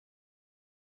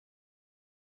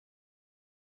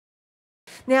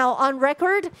Now, on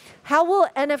record, how will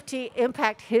NFT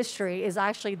impact history is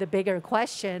actually the bigger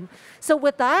question. So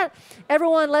with that,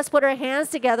 everyone, let's put our hands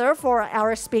together for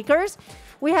our speakers.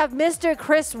 We have Mr.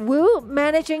 Chris Wu,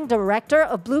 Managing Director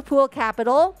of Blue Pool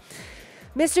Capital,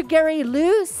 Mr. Gary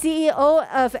Liu, CEO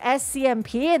of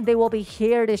SCMP, and they will be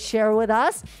here to share with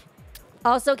us.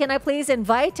 Also, can I please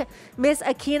invite Ms.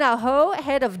 Akina Ho,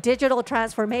 Head of Digital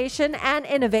Transformation and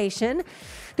Innovation,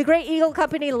 the Great Eagle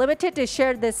Company Limited, to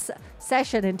share this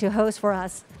session and to host for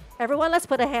us. Everyone, let's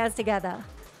put our hands together.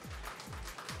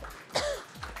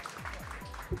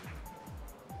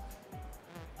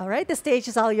 All right, the stage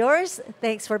is all yours.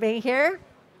 Thanks for being here.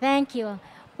 Thank you.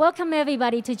 Welcome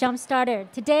everybody to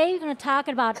Jumpstarter. Today we're going to talk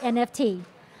about NFT.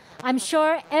 I'm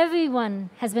sure everyone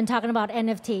has been talking about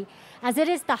NFT, as it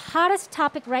is the hottest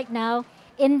topic right now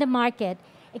in the market,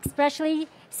 especially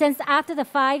since after the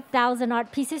 5,000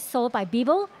 art pieces sold by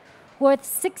Bebo, worth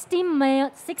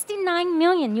 69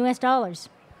 million US dollars.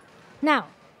 Now,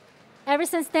 ever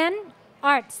since then,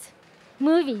 arts,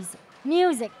 movies,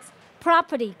 music,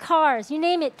 property, cars, you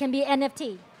name it, can be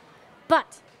NFT.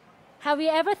 But have you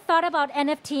ever thought about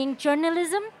NFTing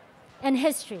journalism and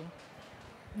history?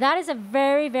 That is a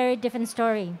very, very different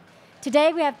story.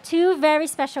 Today, we have two very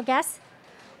special guests.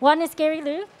 One is Gary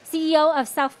Liu, CEO of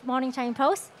South Morning China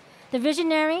Post, the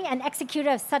visionary and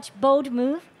executor of such bold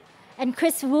move, and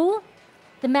Chris Wu,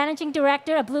 the managing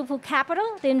director of Blue Pool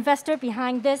Capital, the investor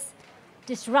behind this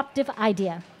disruptive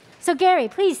idea. So Gary,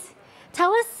 please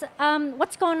tell us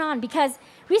what's going on, because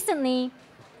recently,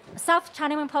 South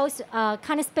China Morning Post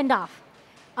kind of spinned off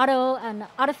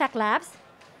Artifact Labs,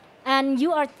 and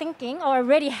you are thinking, or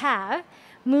already have,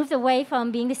 moved away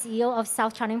from being the CEO of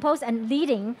South China Morning Post and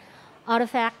leading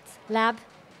Artifact Lab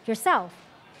yourself.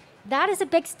 That is a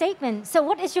big statement. So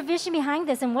what is your vision behind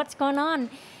this, and what's going on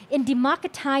in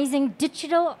democratizing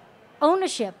digital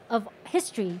ownership of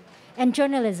history and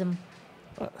journalism?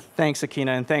 Thanks,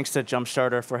 Akina, and thanks to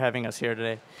Jumpstarter for having us here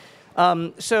today.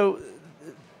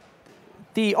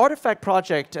 The Artifact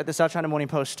project at the South China Morning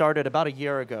Post started about a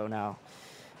year ago now.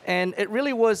 And it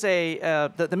really was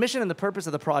the mission and the purpose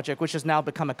of the project, which has now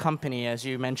become a company, as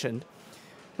you mentioned,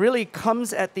 really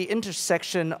comes at the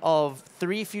intersection of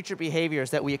three future behaviors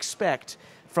that we expect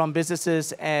from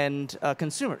businesses and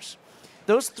consumers.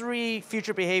 Those three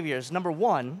future behaviors, number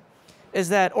one, is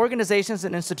that organizations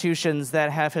and institutions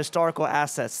that have historical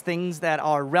assets, things that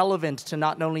are relevant to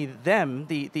not only them,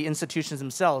 the institutions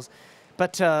themselves,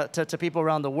 but to people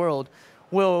around the world,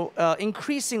 will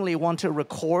increasingly want to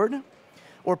record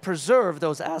or preserve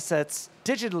those assets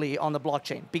digitally on the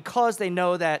blockchain, because they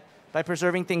know that by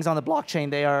preserving things on the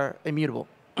blockchain, they are immutable.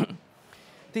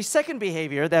 The second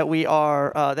behavior that we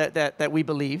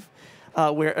believe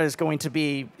is going to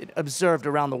be observed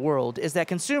around the world is that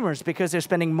consumers, because they're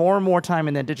spending more and more time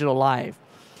in their digital life,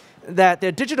 that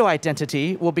their digital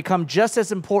identity will become just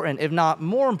as important, if not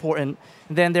more important,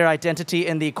 than their identity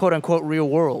in the quote-unquote real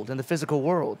world, in the physical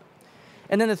world.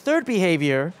 And then the third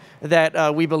behavior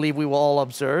that we believe we will all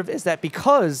observe is that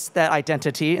because that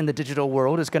identity in the digital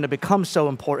world is going to become so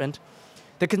important,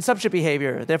 the consumption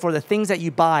behavior, therefore the things that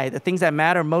you buy, the things that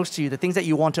matter most to you, the things that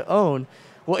you want to own,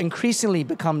 will increasingly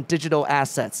become digital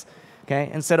assets, okay,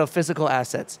 instead of physical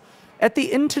assets. At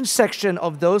the intersection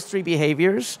of those three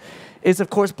behaviors is, of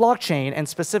course, blockchain, and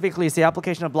specifically is the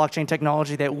application of blockchain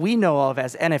technology that we know of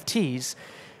as NFTs,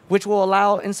 which will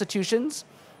allow institutions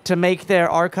to make their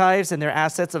archives and their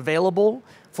assets available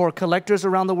for collectors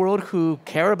around the world who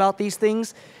care about these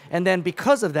things. And then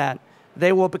because of that,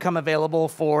 they will become available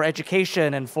for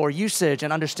education and for usage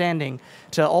and understanding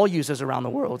to all users around the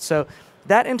world. So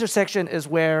that intersection is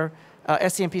where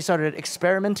SCMP started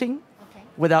experimenting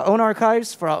with our own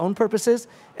archives for our own purposes,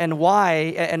 and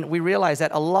we realized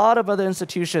that a lot of other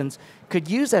institutions could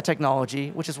use that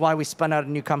technology, which is why we spun out a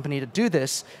new company to do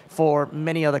this for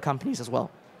many other companies as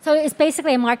well. So it's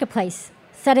basically a marketplace,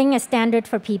 setting a standard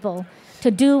for people to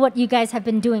do what you guys have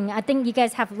been doing. I think you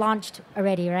guys have launched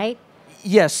already, right?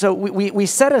 Yes, so we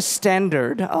set a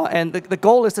standard, and the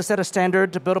goal is to set a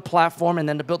standard, to build a platform, and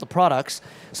then to build the products,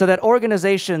 so that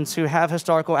organizations who have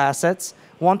historical assets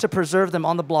want to preserve them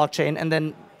on the blockchain and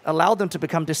then allow them to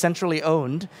become decentrally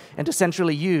owned and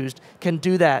decentrally used can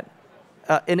do that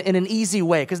in an easy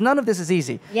way, because none of this is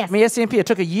easy. Yes. I mean, SCMP, it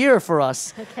took a year for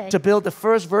us to build the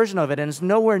first version of it, and it's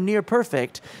nowhere near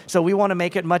perfect, so we want to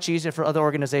make it much easier for other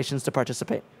organizations to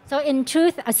participate. So in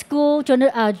truth, a school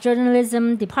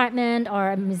journalism department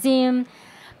or a museum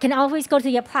can always go to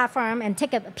your platform and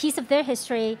take a piece of their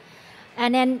history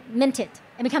and then mint it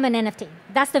and become an NFT.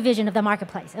 That's the vision of the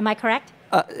marketplace. Am I correct?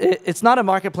 It's not a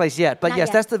marketplace yet, but Not yes,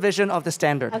 yet. that's the vision of the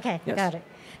standard. Okay, Yes. got it.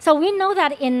 So we know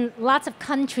that in lots of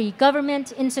country,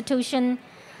 government, institution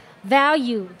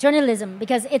value journalism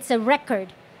because it's a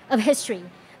record of history,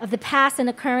 of the past and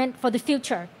the current for the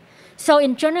future. So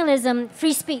in journalism,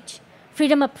 free speech,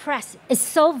 freedom of press is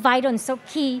so vital and so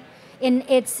key in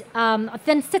its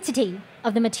authenticity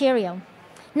of the material.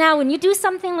 Now, when you do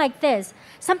something like this,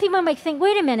 some people might think,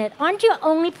 wait a minute, aren't you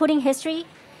only putting history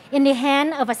in the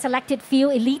hand of a selected few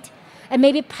elite and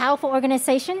maybe powerful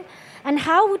organization? And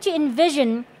how would you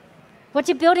envision what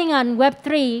you're building on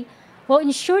Web3 will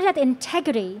ensure that the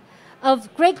integrity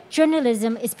of great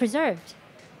journalism is preserved?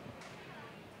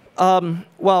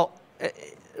 Well,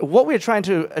 what we're trying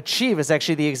to achieve is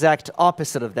actually the exact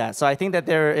opposite of that. So I think that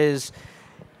there is,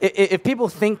 if people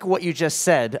think what you just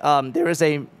said, there is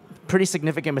a pretty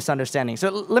significant misunderstanding. So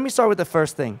let me start with the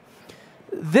first thing.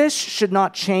 This should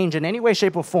not change in any way,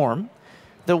 shape, or form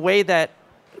the way that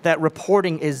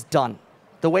reporting is done.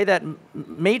 The way that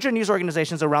major news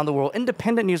organizations around the world,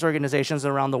 independent news organizations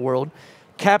around the world,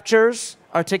 captures,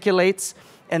 articulates,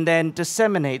 and then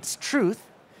disseminates truth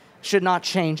should not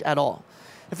change at all.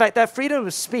 In fact, that freedom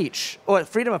of speech, or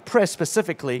freedom of press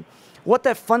specifically, what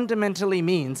that fundamentally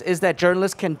means is that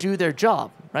journalists can do their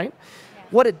job, right? Yeah.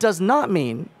 What it does not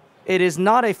mean, it is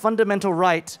not a fundamental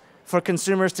right for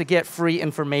consumers to get free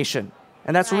information.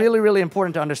 And that's really, really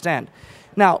important to understand.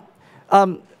 Now,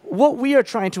 what we are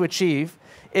trying to achieve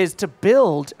is to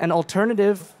build an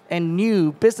alternative and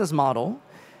new business model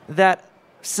that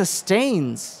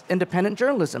sustains independent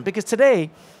journalism. Because today,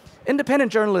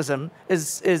 independent journalism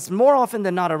is more often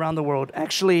than not around the world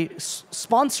actually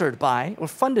sponsored by or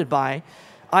funded by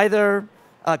either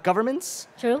governments,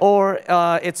 True. or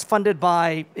it's funded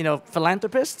by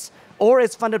philanthropists, or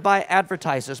it's funded by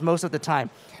advertisers most of the time.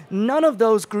 None of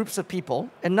those groups of people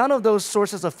and none of those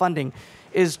sources of funding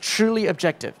is truly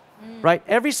objective, right?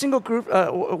 Every single group,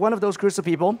 one of those groups of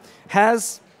people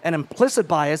has an implicit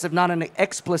bias, if not an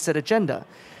explicit agenda.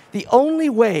 The only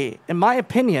way, in my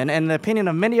opinion, and the opinion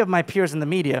of many of my peers in the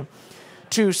media,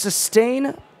 to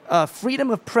sustain freedom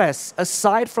of press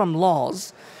aside from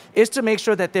laws is to make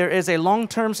sure that there is a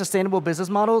long-term sustainable business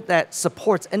model that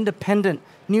supports independent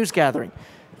news gathering.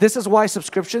 This is why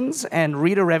subscriptions and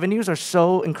reader revenues are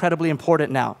so incredibly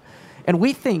important now. And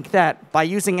we think that by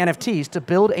using NFTs to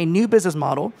build a new business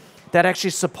model that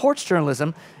actually supports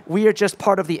journalism, we are just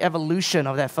part of the evolution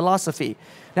of that philosophy.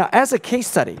 Now, as a case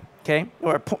study, okay,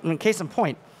 or case in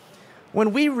point,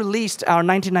 when we released our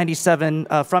 1997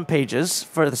 front pages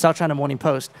for the South China Morning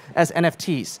Post as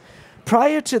NFTs,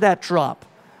 prior to that drop,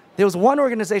 there was one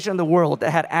organization in the world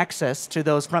that had access to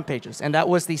those front pages, and that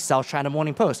was the South China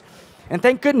Morning Post. And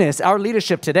thank goodness, our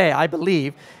leadership today, I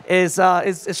believe, is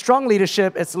strong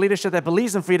leadership. It's leadership that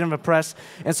believes in freedom of press,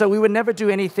 and so we would never do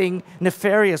anything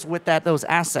nefarious with those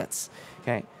assets.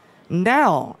 Okay.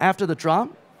 Now, after the drop,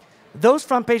 those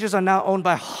front pages are now owned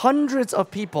by hundreds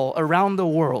of people around the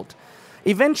world.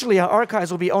 Eventually, our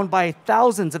archives will be owned by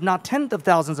thousands, if not tens of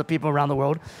thousands of people around the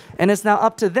world, and it's now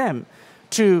up to them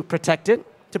to protect it,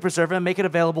 to preserve it, and make it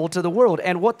available to the world.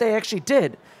 And what they actually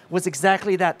did was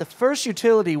exactly that. The first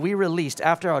utility we released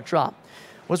after our drop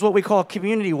was what we call a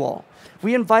community wall.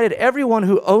 We invited everyone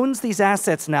who owns these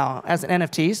assets now as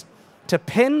NFTs to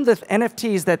pin the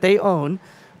NFTs that they own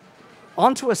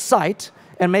onto a site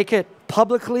and make it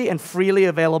publicly and freely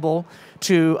available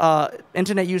to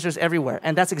internet users everywhere.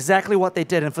 And that's exactly what they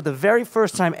did. And for the very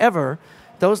first time ever,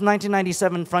 those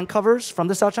 1997 front covers from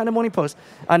the South China Morning Post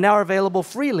are now available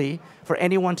freely for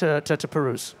anyone to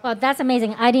peruse. Well, that's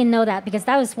amazing. I didn't know that because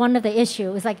that was one of the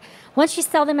issues. It's like, once you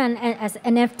sell them as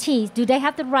NFTs, do they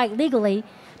have the right legally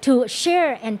to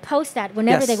share and post that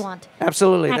whenever they want?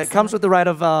 Absolutely. Excellent. That comes with the right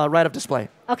of display.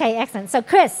 Okay, excellent. So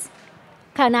Chris,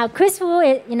 now Chris Wu,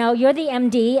 you're the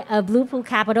MD of Blue Pool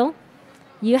Capital.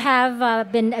 You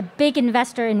have been a big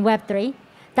investor in Web3.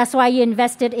 That's why you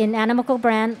invested in Animoca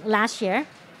brand last year,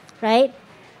 right?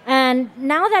 And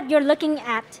now that you're looking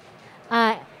at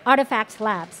Artifacts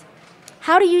Labs,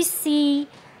 how do you see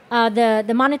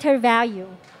the monetary value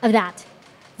of that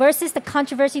versus the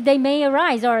controversy they may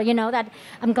arise? Or, that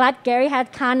I'm glad Gary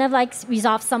had kind of like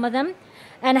resolved some of them.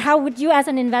 And how would you as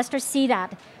an investor see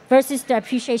that versus the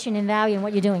appreciation in value in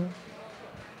what you're doing?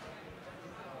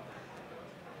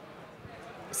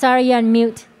 Sorry, you're on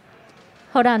mute.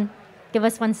 Hold on. Give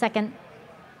us 1 second.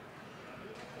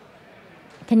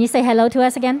 Can you say hello to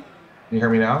us again? Can you hear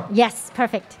me now? Yes,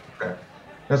 perfect. Okay.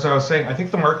 As I was saying, I think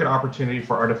the market opportunity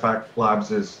for Artifact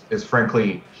Labs is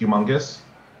frankly humongous.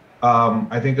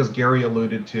 I think as Gary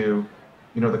alluded to,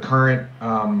 the current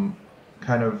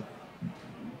kind of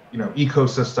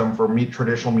ecosystem for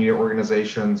traditional media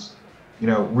organizations,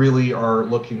 really are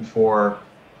looking for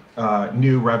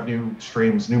new revenue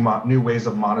streams, new ways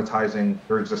of monetizing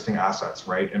their existing assets,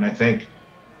 right? And I think,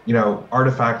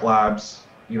 Artifact Labs,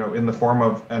 in the form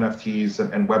of NFTs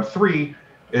and Web3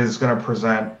 is going to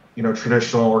present,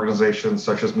 traditional organizations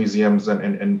such as museums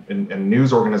and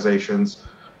news organizations,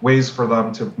 ways for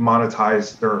them to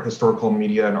monetize their historical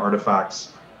media and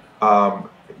artifacts.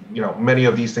 Many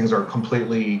of these things are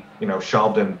completely,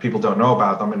 shelved and people don't know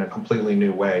about them in a completely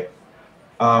new way.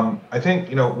 I think,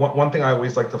 one thing I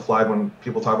always like to flag when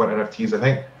people talk about NFTs, I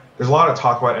think there's a lot of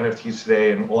talk about NFTs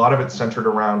today, and a lot of it's centered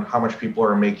around how much people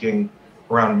are making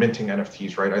around minting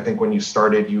NFTs, right? I think when you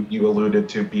started, you alluded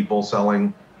to people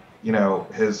selling,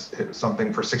 his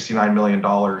something for $69 million.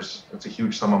 It's a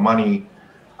huge sum of money.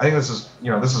 I think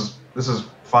this is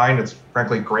fine. It's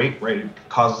frankly great, right? It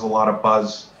causes a lot of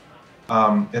buzz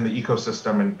in the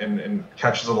ecosystem and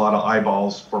catches a lot of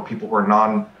eyeballs for people who are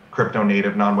non-crypto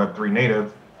native, non-Web3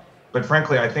 native. But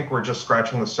frankly, I think we're just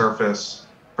scratching the surface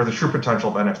for the true potential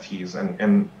of NFTs.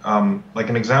 And like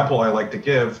an example I like to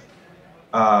give,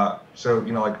 I'm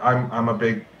a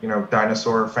big,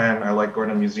 dinosaur fan. I like going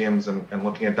to museums and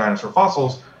looking at dinosaur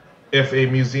fossils. If a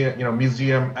museum,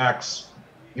 Museum X,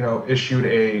 issued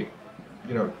a,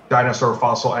 dinosaur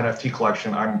fossil NFT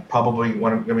collection, I'm probably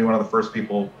going to be one of the first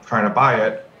people trying to buy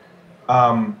it.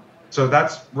 So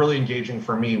that's really engaging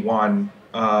for me, one,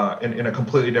 in a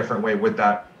completely different way with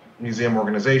that museum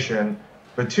organization.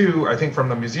 But two, I think from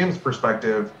the museum's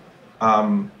perspective,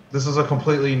 this is a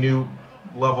completely new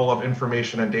level of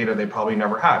information and data they probably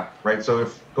never had, right? So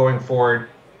if going forward,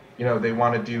 they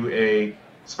want to do a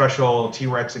special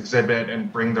T-Rex exhibit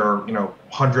and bring their,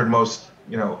 100 most,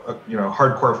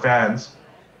 hardcore fans,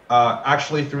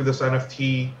 actually through this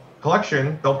NFT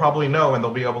collection, they'll probably know and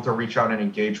they'll be able to reach out and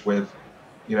engage with,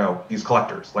 these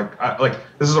collectors. Like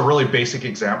this is a really basic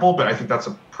example, but I think that's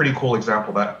a pretty cool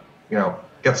example that,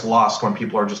 gets lost when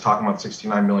people are just talking about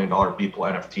 $69 million Beeple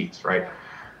NFTs, right?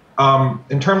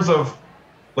 In terms of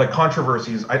like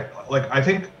controversies, I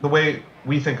think the way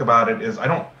we think about it is I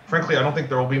don't think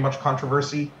there will be much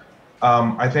controversy.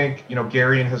 I think,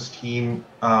 Gary and his team,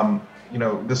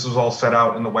 this was all set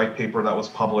out in the white paper that was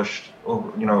published over,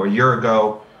 a year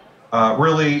ago.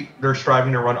 Really, they're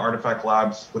striving to run Artifact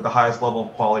Labs with the highest level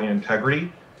of quality and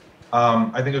integrity.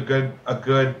 I think a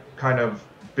good kind of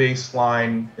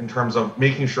baseline in terms of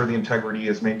making sure the integrity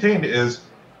is maintained is,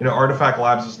 Artifact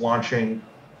Labs is launching,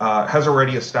 has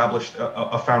already established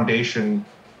a foundation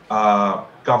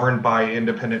governed by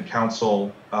independent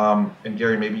counsel. And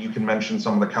Gary, maybe you can mention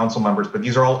some of the council members, but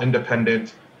these are all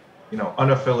independent,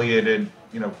 unaffiliated,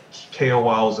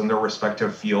 KOLs in their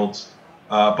respective fields,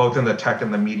 both in the tech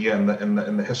and the media and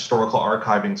the historical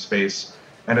archiving space.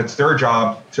 And it's their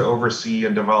job to oversee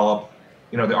and develop,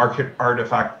 the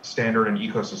artifact standard and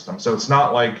ecosystem. So it's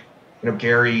not like,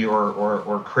 Gary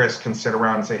or Chris can sit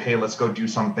around and say, hey, let's go do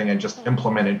something and just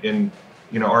implement it in,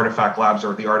 Artifact Labs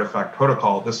or the Artifact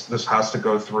protocol. This has to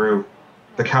go through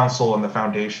the council and the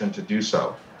foundation to do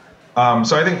so.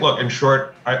 So I think, look, in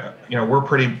short, we're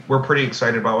pretty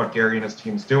excited about what Gary and his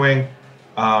team's doing.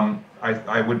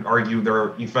 I would argue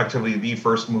they're effectively the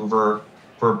first mover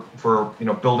for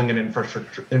building an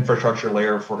infrastructure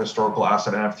layer for historical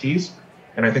asset NFTs.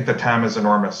 And I think the TAM is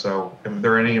enormous. So if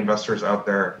there are any investors out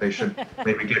there, they should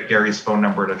maybe get Gary's phone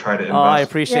number to try to invest. Oh, I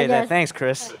appreciate that. Thanks,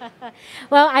 Chris.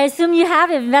 Well, I assume you have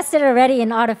invested already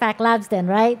in Artifact Labs then,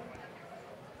 right?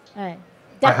 All right.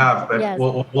 I have, but yes.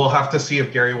 we'll have to see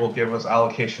if Gary will give us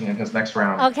allocation in his next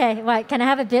round. Okay, right. Can I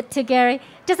have a bit too, Gary?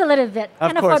 Just a little bit.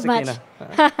 Of Can't course, afford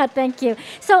much. Thank you.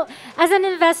 So, as an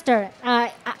investor,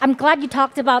 I'm glad you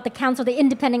talked about the council, the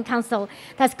independent council,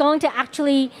 that's going to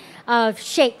actually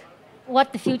shape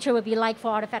what the future would be like for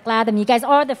Artifact Lab. I mean, you guys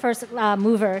are the first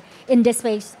mover in this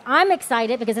space. I'm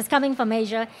excited because it's coming from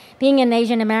Asia. Being an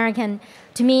Asian American,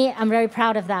 to me, I'm very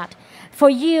proud of that. For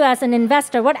you as an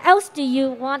investor, what else do you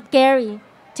want Gary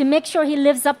to make sure he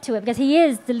lives up to it? Because he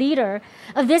is the leader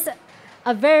of this,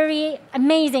 a very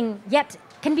amazing, yet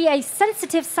can be a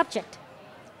sensitive subject.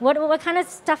 What kind of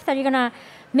stuff that you're going to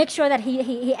make sure that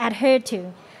he adhered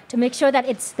to make sure that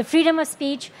it's the freedom of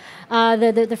speech,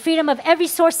 the freedom of every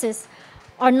sources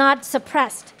are not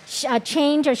suppressed,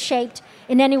 changed or shaped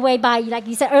in any way by, like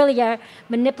you said earlier,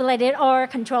 manipulated or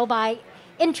controlled by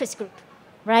interest group,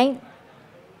 right?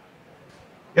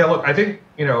 Yeah, look, I think,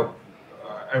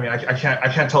 I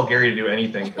can't tell Gary to do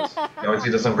anything because he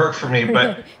doesn't work for me.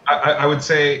 But I would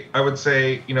say,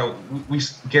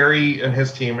 Gary and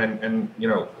his team and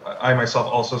I myself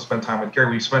also spend time with Gary.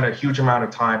 We spend a huge amount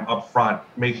of time up front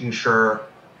making sure,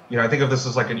 I think of this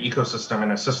as like an ecosystem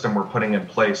and a system we're putting in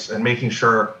place and making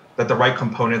sure that the right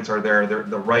components are there,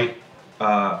 the right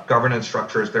governance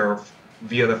structure is there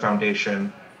via the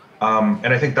foundation. And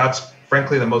I think that's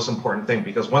frankly the most important thing,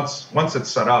 because once it's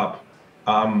set up,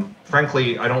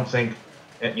 frankly, I don't think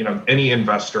any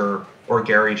investor or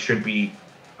Gary should be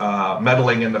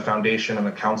meddling in the foundation and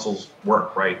the council's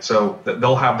work, right? So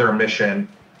they'll have their mission,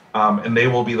 and they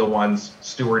will be the ones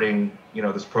stewarding,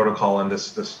 this protocol and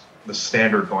this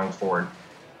standard going forward.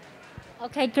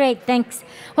 Okay, great, thanks.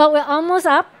 Well, we're almost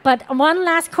up, but one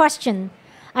last question.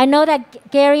 I know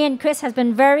that Gary and Chris has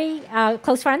been very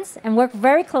close friends and work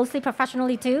very closely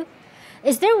professionally too.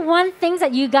 Is there one thing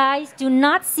that you guys do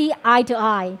not see eye to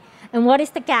eye? And what is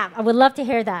the gap? I would love to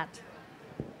hear that.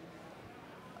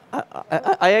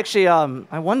 I actually,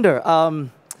 I wonder.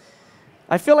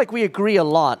 I feel like we agree a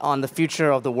lot on the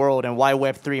future of the world and why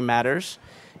Web3 matters.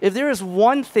 If there is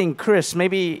one thing, Chris,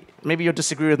 maybe you'll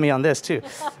disagree with me on this too,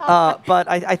 but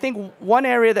I think one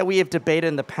area that we have debated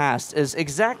in the past is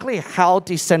exactly how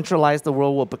decentralized the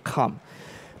world will become.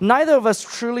 Neither of us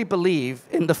truly believe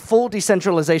in the full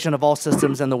decentralization of all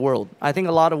systems in the world. I think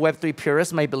a lot of Web3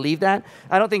 purists may believe that.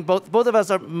 I don't think both of us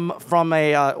are from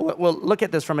a, we'll look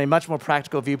at this from a much more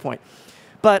practical viewpoint.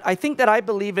 But I think that I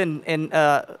believe in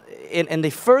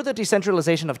the further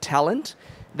decentralization of talent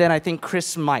than I think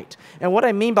Chris might. And what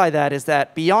I mean by that is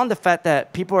that beyond the fact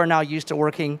that people are now used to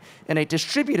working in a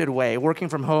distributed way, working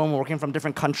from home, working from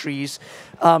different countries,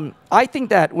 I think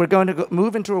that we're going to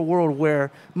move into a world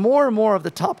where more and more of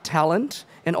the top talent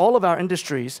in all of our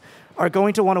industries are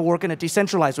going to want to work in a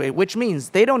decentralized way, which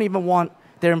means they don't even want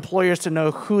their employers to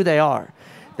know who they are.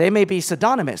 They may be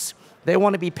pseudonymous. They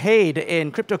want to be paid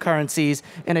in cryptocurrencies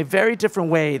in a very different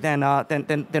way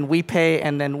than we pay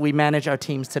and then we manage our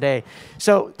teams today.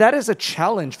 So that is a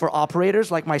challenge for operators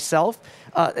like myself.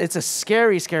 It's a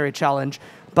scary, scary challenge.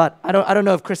 But I don't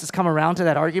know if Chris has come around to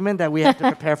that argument that we have to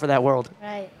prepare for that world.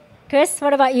 Right. Chris,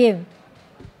 what about you?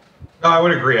 No, I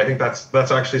would agree. I think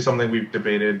that's actually something we've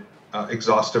debated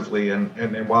exhaustively.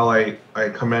 And while I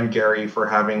commend Gary for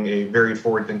having a very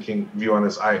forward-thinking view on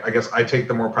this, I guess I take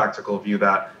the more practical view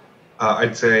that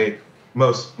I'd say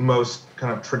most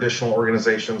kind of traditional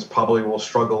organizations probably will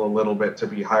struggle a little bit to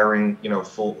be hiring,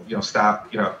 full, staff,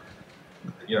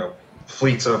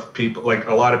 fleets of people, like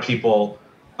a lot of people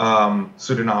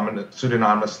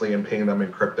pseudonymously and paying them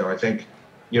in crypto. I think,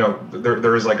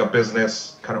 there is like a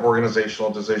business kind of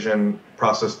organizational decision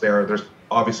process there. There's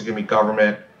obviously going to be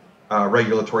government,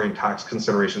 regulatory and tax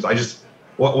considerations.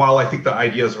 While I think the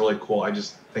idea is really cool, I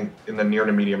just think in the near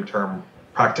to medium term,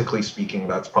 practically speaking,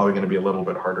 that's probably going to be a little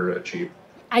bit harder to achieve.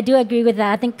 I do agree with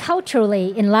that. I think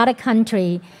culturally, in a lot of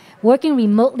countries, working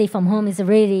remotely from home is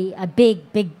really a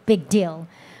big, big, big deal.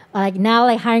 Like now,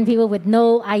 like hiring people with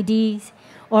no IDs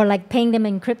or like paying them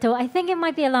in crypto, I think it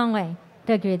might be a long way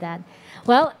to agree with that.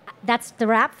 Well, that's the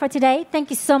wrap for today.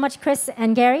 Thank you so much, Chris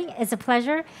and Gary. It's a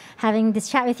pleasure having this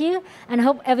chat with you, and I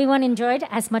hope everyone enjoyed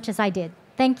as much as I did.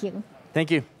 Thank you.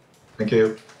 Thank you. Thank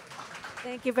you.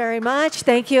 Thank you very much.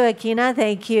 Thank you, Akina.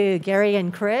 Thank you, Gary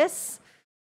and Chris.